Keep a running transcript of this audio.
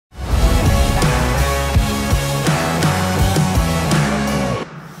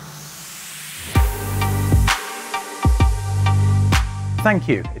Thank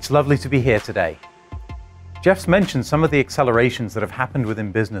you. It's lovely to be here today. Jeff's mentioned some of the accelerations that have happened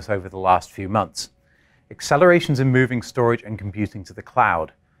within business over the last few months. Accelerations in moving storage and computing to the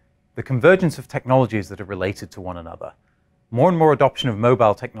cloud. The convergence of technologies that are related to one another. More and more adoption of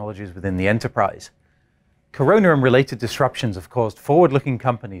mobile technologies within the enterprise. Corona and related disruptions have caused forward-looking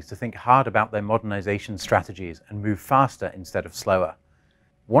companies to think hard about their modernization strategies and move faster instead of slower.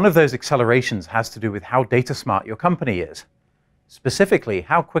 One of those accelerations has to do with how data smart your company is. Specifically,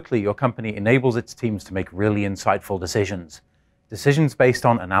 how quickly your company enables its teams to make really insightful decisions. Decisions based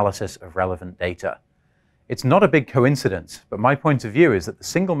on analysis of relevant data. It's not a big coincidence, but my point of view is that the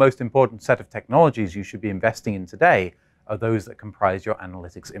single most important set of technologies you should be investing in today are those that comprise your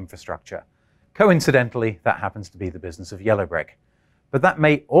analytics infrastructure. Coincidentally, that happens to be the business of Yellowbrick. But that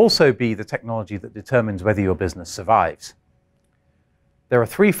may also be the technology that determines whether your business survives. There are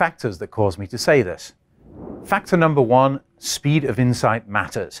three factors that cause me to say this. Factor number one, speed of insight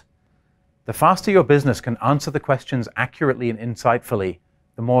matters. The faster your business can answer the questions accurately and insightfully,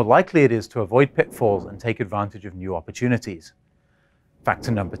 the more likely it is to avoid pitfalls and take advantage of new opportunities.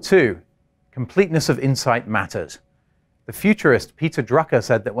 Factor number two, completeness of insight matters. The futurist Peter Drucker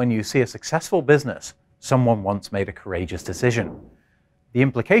said that when you see a successful business, someone once made a courageous decision. The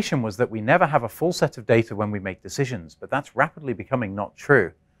implication was that we never have a full set of data when we make decisions, but that's rapidly becoming not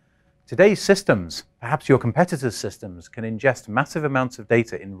true. Today's systems, perhaps your competitors' systems, can ingest massive amounts of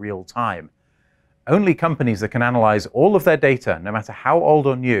data in real time. Only companies that can analyze all of their data, no matter how old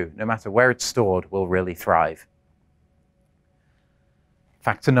or new, no matter where it's stored, will really thrive.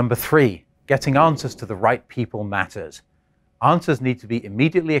 Factor number three, getting answers to the right people matters. Answers need to be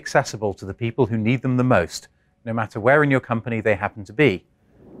immediately accessible to the people who need them the most, no matter where in your company they happen to be.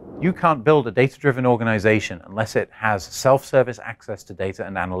 You can't build a data-driven organization unless it has self-service access to data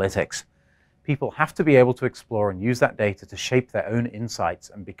and analytics. People have to be able to explore and use that data to shape their own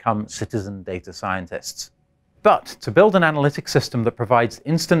insights and become citizen data scientists. But to build an analytics system that provides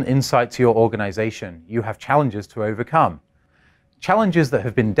instant insight to your organization, you have challenges to overcome. Challenges that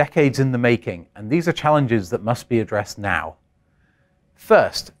have been decades in the making, and these are challenges that must be addressed now.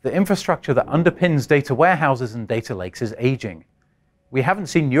 First, the infrastructure that underpins data warehouses and data lakes is aging. We haven't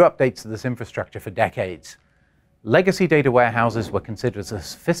seen new updates to this infrastructure for decades. Legacy data warehouses were considered a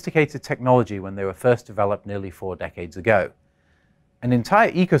sophisticated technology when they were first developed nearly 4 decades ago. An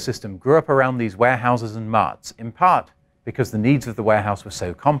entire ecosystem grew up around these warehouses and marts, in part because the needs of the warehouse were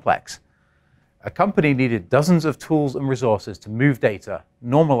so complex. A company needed dozens of tools and resources to move data,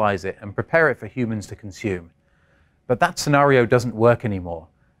 normalize it, and prepare it for humans to consume. But that scenario doesn't work anymore,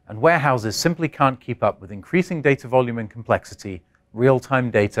 and warehouses simply can't keep up with increasing data volume and complexity, real-time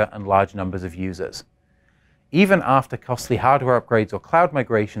data, and large numbers of users. Even after costly hardware upgrades or cloud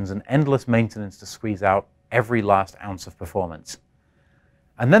migrations and endless maintenance to squeeze out every last ounce of performance.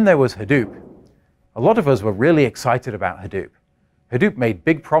 And then there was Hadoop. A lot of us were really excited about Hadoop. Hadoop made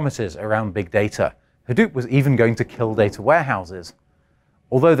big promises around big data. Hadoop was even going to kill data warehouses.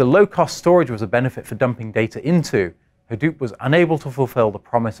 Although the low-cost storage was a benefit for dumping data into, Hadoop was unable to fulfill the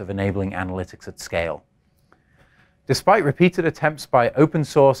promise of enabling analytics at scale. Despite repeated attempts by open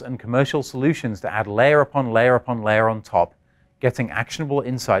source and commercial solutions to add layer upon layer upon layer on top, getting actionable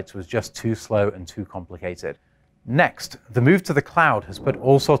insights was just too slow and too complicated. Next, the move to the cloud has put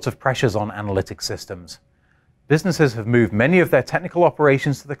all sorts of pressures on analytics systems. Businesses have moved many of their technical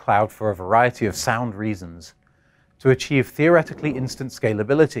operations to the cloud for a variety of sound reasons. To achieve theoretically instant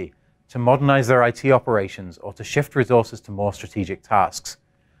scalability, to modernize their IT operations, or to shift resources to more strategic tasks.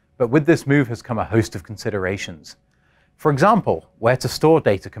 But with this move has come a host of considerations. For example, where to store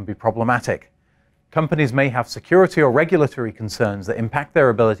data can be problematic. Companies may have security or regulatory concerns that impact their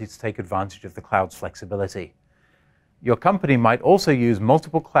ability to take advantage of the cloud's flexibility. Your company might also use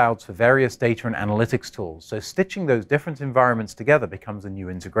multiple clouds for various data and analytics tools, so stitching those different environments together becomes a new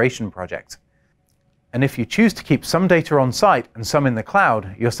integration project. And if you choose to keep some data on site and some in the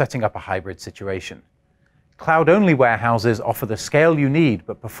cloud, you're setting up a hybrid situation. Cloud-only warehouses offer the scale you need,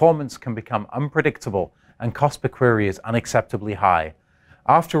 but performance can become unpredictable and cost per query is unacceptably high.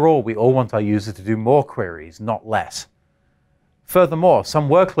 After all, we all want our users to do more queries, not less. Furthermore, some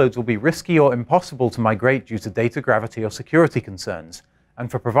workloads will be risky or impossible to migrate due to data gravity or security concerns,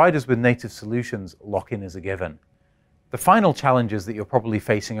 and for providers with native solutions, lock-in is a given. The final challenges that you're probably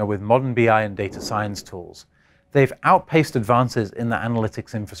facing are with modern BI and data science tools. They've outpaced advances in the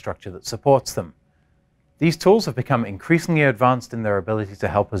analytics infrastructure that supports them. These tools have become increasingly advanced in their ability to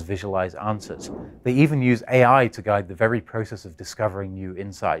help us visualize answers. They even use AI to guide the very process of discovering new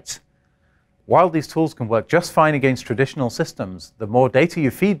insights. While these tools can work just fine against traditional systems, the more data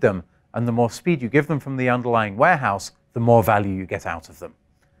you feed them and the more speed you give them from the underlying warehouse, the more value you get out of them.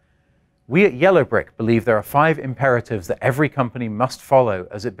 We at Yellowbrick believe there are 5 imperatives that every company must follow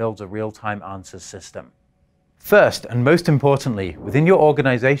as it builds a real-time answers system. First, and most importantly, within your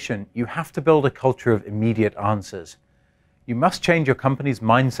organization, you have to build a culture of immediate answers. You must change your company's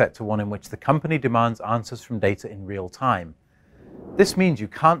mindset to one in which the company demands answers from data in real time. This means you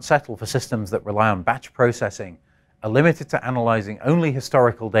can't settle for systems that rely on batch processing, are limited to analyzing only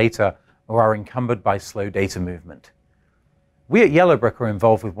historical data, or are encumbered by slow data movement. We at Yellowbrick are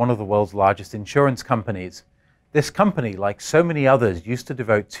involved with one of the world's largest insurance companies. This company, like so many others, used to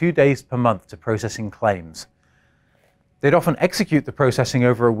devote 2 days per month to processing claims. They'd often execute the processing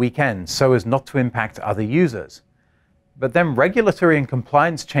over a weekend so as not to impact other users. But then regulatory and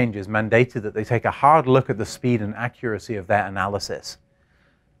compliance changes mandated that they take a hard look at the speed and accuracy of their analysis.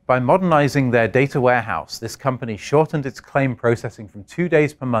 By modernizing their data warehouse, this company shortened its claim processing from 2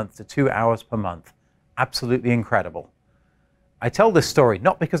 days per month to 2 hours per month. Absolutely incredible. I tell this story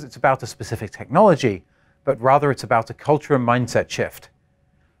not because it's about a specific technology, but rather it's about a culture and mindset shift.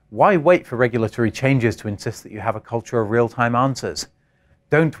 Why wait for regulatory changes to insist that you have a culture of real-time answers?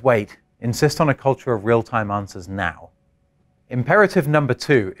 Don't wait. Insist on a culture of real-time answers now. Imperative number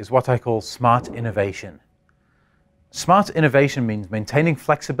 2 is what I call smart innovation. Smart innovation means maintaining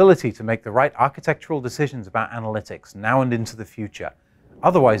flexibility to make the right architectural decisions about analytics now and into the future,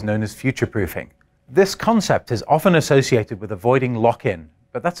 otherwise known as future-proofing. This concept is often associated with avoiding lock-in,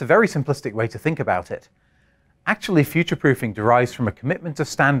 but that's a very simplistic way to think about it. Actually, future-proofing derives from a commitment to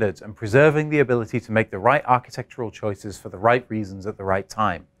standards and preserving the ability to make the right architectural choices for the right reasons at the right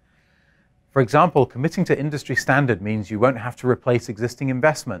time. For example, committing to industry standard means you won't have to replace existing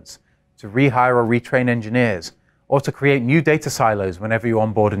investments, to rehire or retrain engineers, or to create new data silos whenever you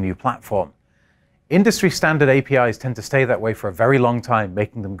onboard a new platform. Industry standard APIs tend to stay that way for a very long time,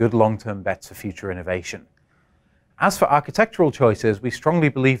 making them good long-term bets for future innovation. As for architectural choices, we strongly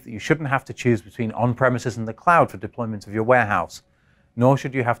believe that you shouldn't have to choose between on-premises and the cloud for deployment of your warehouse, nor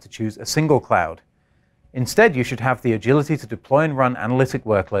should you have to choose a single cloud. Instead, you should have the agility to deploy and run analytic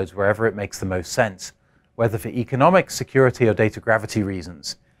workloads wherever it makes the most sense, whether for economic, security, or data gravity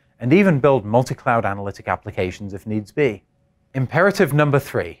reasons, and even build multi-cloud analytic applications if needs be. Imperative number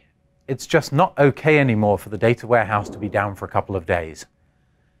 3. It's just not okay anymore for the data warehouse to be down for a couple of days.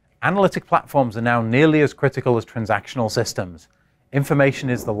 Analytic platforms are now nearly as critical as transactional systems. Information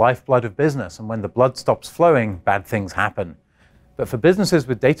is the lifeblood of business, and when the blood stops flowing, bad things happen. But for businesses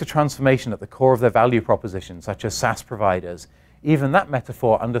with data transformation at the core of their value proposition, such as SaaS providers, even that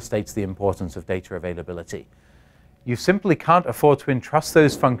metaphor understates the importance of data availability. You simply can't afford to entrust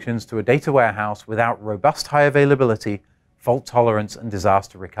those functions to a data warehouse without robust high availability, fault tolerance, and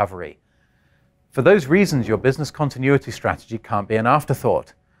disaster recovery. For those reasons, your business continuity strategy can't be an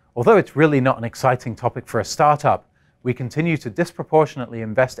afterthought. Although it's really not an exciting topic for a startup, we continue to disproportionately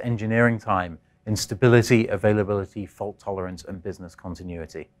invest engineering time in stability, availability, fault tolerance, and business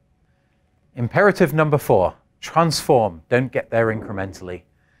continuity. Imperative number 4, transform, don't get there incrementally.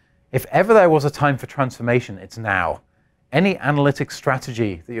 If ever there was a time for transformation, it's now. Any analytics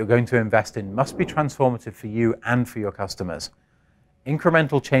strategy that you're going to invest in must be transformative for you and for your customers.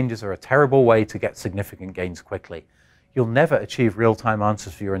 Incremental changes are a terrible way to get significant gains quickly. You'll never achieve real-time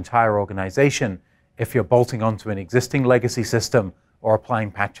answers for your entire organization if you're bolting onto an existing legacy system or applying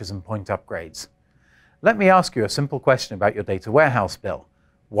patches and point upgrades. Let me ask you a simple question about your data warehouse bill.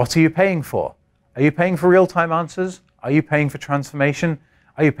 What are you paying for? Are you paying for real-time answers? Are you paying for transformation?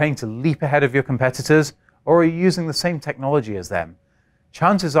 Are you paying to leap ahead of your competitors? Or are you using the same technology as them?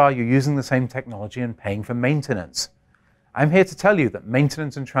 Chances are you're using the same technology and paying for maintenance. I'm here to tell you that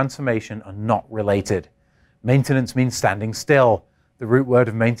maintenance and transformation are not related. Maintenance means standing still. The root word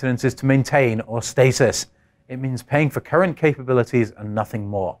of maintenance is to maintain or stasis. It means paying for current capabilities and nothing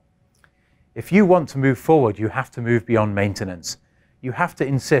more. If you want to move forward, you have to move beyond maintenance. You have to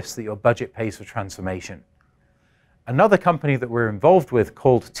insist that your budget pays for transformation. Another company that we're involved with,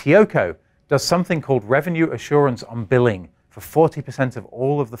 called Tioco, does something called revenue assurance on billing for 40% of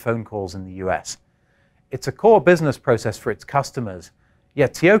all of the phone calls in the US. It's a core business process for its customers,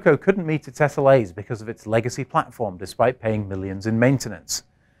 yet Tioco couldn't meet its SLAs because of its legacy platform, despite paying millions in maintenance.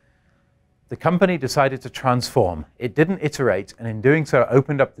 The company decided to transform. It didn't iterate, and in doing so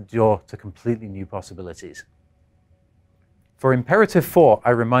opened up the door to completely new possibilities. For imperative 4, I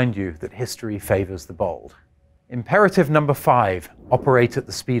remind you that history favors the bold. Imperative number 5, operate at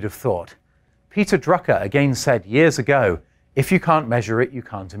the speed of thought. Peter Drucker again said years ago, if you can't measure it, you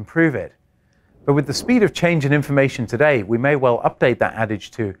can't improve it. But with the speed of change in information today, we may well update that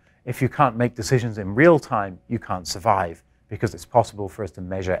adage to, if you can't make decisions in real time, you can't survive, because it's possible for us to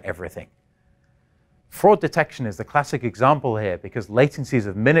measure everything. Fraud detection is the classic example here because latencies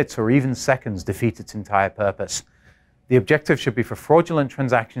of minutes or even seconds defeat its entire purpose. The objective should be for fraudulent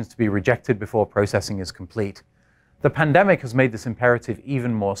transactions to be rejected before processing is complete. The pandemic has made this imperative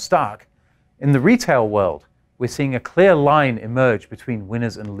even more stark. In the retail world, we're seeing a clear line emerge between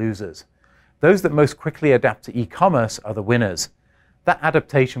winners and losers. Those that most quickly adapt to e-commerce are the winners. That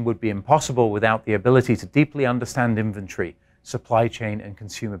adaptation would be impossible without the ability to deeply understand inventory, supply chain, and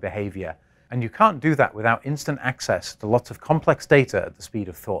consumer behavior. And you can't do that without instant access to lots of complex data at the speed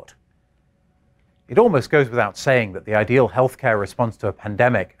of thought. It almost goes without saying that the ideal healthcare response to a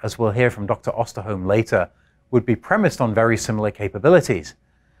pandemic, as we'll hear from Dr. Osterholm later, would be premised on very similar capabilities.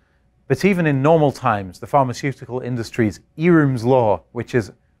 But even in normal times, the pharmaceutical industry's Eroom's law, which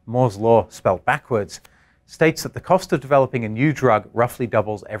is Moore's law spelled backwards, states that the cost of developing a new drug roughly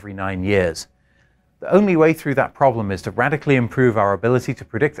doubles every 9 years. The only way through that problem is to radically improve our ability to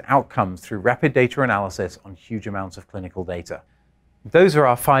predict outcomes through rapid data analysis on huge amounts of clinical data. Those are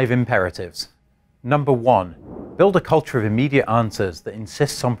our 5 imperatives. Number 1, build a culture of immediate answers that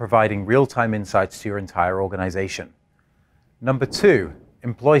insists on providing real-time insights to your entire organization. Number 2,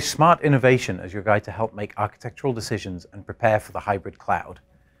 employ smart innovation as your guide to help make architectural decisions and prepare for the hybrid cloud.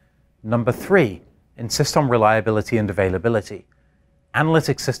 Number 3, insist on reliability and availability.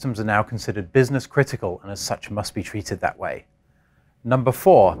 Analytic systems are now considered business critical and as such must be treated that way. Number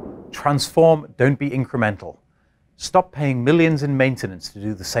 4, transform, don't be incremental. Stop paying millions in maintenance to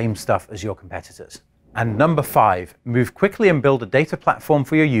do the same stuff as your competitors. And number 5, move quickly and build a data platform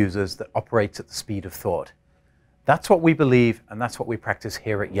for your users that operates at the speed of thought. That's what we believe, and that's what we practice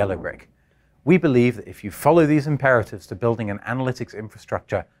here at Yellowbrick. We believe that if you follow these imperatives to building an analytics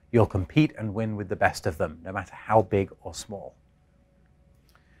infrastructure, you'll compete and win with the best of them, no matter how big or small.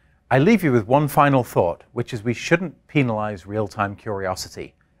 I leave you with one final thought, which is we shouldn't penalize real-time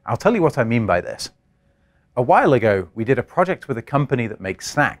curiosity. I'll tell you what I mean by this. A while ago, we did a project with a company that makes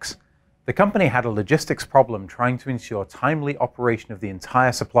snacks. The company had a logistics problem trying to ensure timely operation of the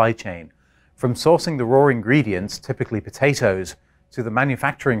entire supply chain, from sourcing the raw ingredients, typically potatoes, to the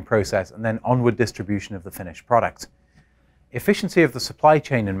manufacturing process and then onward distribution of the finished product. Efficiency of the supply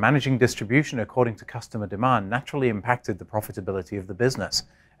chain and managing distribution according to customer demand naturally impacted the profitability of the business.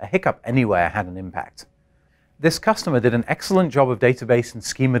 A hiccup anywhere had an impact. This customer did an excellent job of database and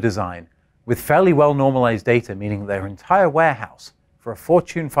schema design, with fairly well normalized data, meaning their entire warehouse for a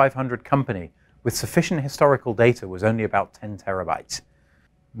Fortune 500 company with sufficient historical data was only about 10 terabytes.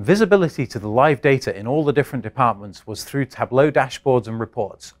 Visibility to the live data in all the different departments was through Tableau dashboards and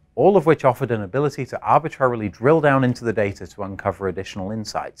reports, all of which offered an ability to arbitrarily drill down into the data to uncover additional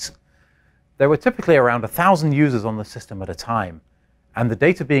insights. There were typically around 1,000 users on the system at a time, and the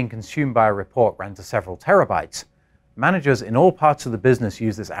data being consumed by a report ran to several terabytes. Managers in all parts of the business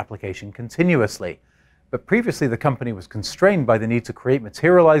use this application continuously, but previously the company was constrained by the need to create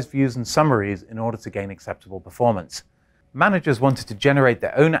materialized views and summaries in order to gain acceptable performance. Managers wanted to generate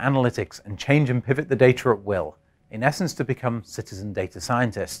their own analytics and change and pivot the data at will, in essence to become citizen data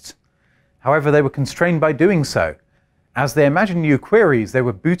scientists. However, they were constrained by doing so. As they imagined new queries, they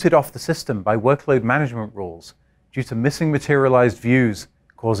were booted off the system by workload management rules due to missing materialized views,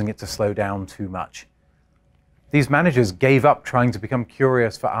 causing it to slow down too much. These managers gave up trying to become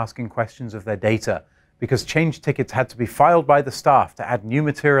curious for asking questions of their data because change tickets had to be filed by the staff to add new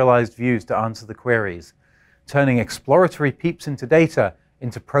materialized views to answer the queries, turning exploratory peeps into data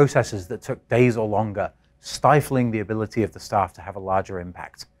into processes that took days or longer, stifling the ability of the staff to have a larger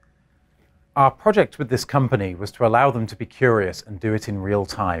impact. Our project with this company was to allow them to be curious and do it in real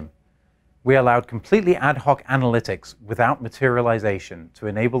time. We allowed completely ad hoc analytics without materialization to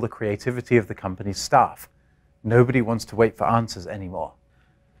enable the creativity of the company's staff. Nobody wants to wait for answers anymore.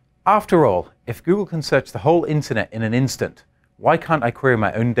 After all, if Google can search the whole internet in an instant, why can't I query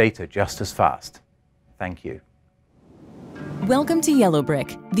my own data just as fast? Thank you. Welcome to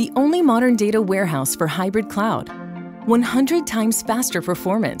Yellowbrick, the only modern data warehouse for hybrid cloud. 100 times faster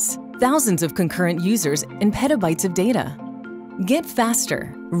performance, thousands of concurrent users, and petabytes of data. Get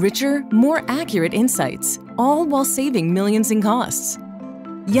faster, richer, more accurate insights, all while saving millions in costs.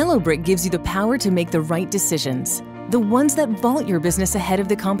 Yellowbrick gives you the power to make the right decisions, the ones that vault your business ahead of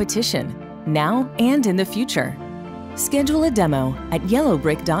the competition, now and in the future. Schedule a demo at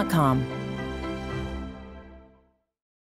yellowbrick.com.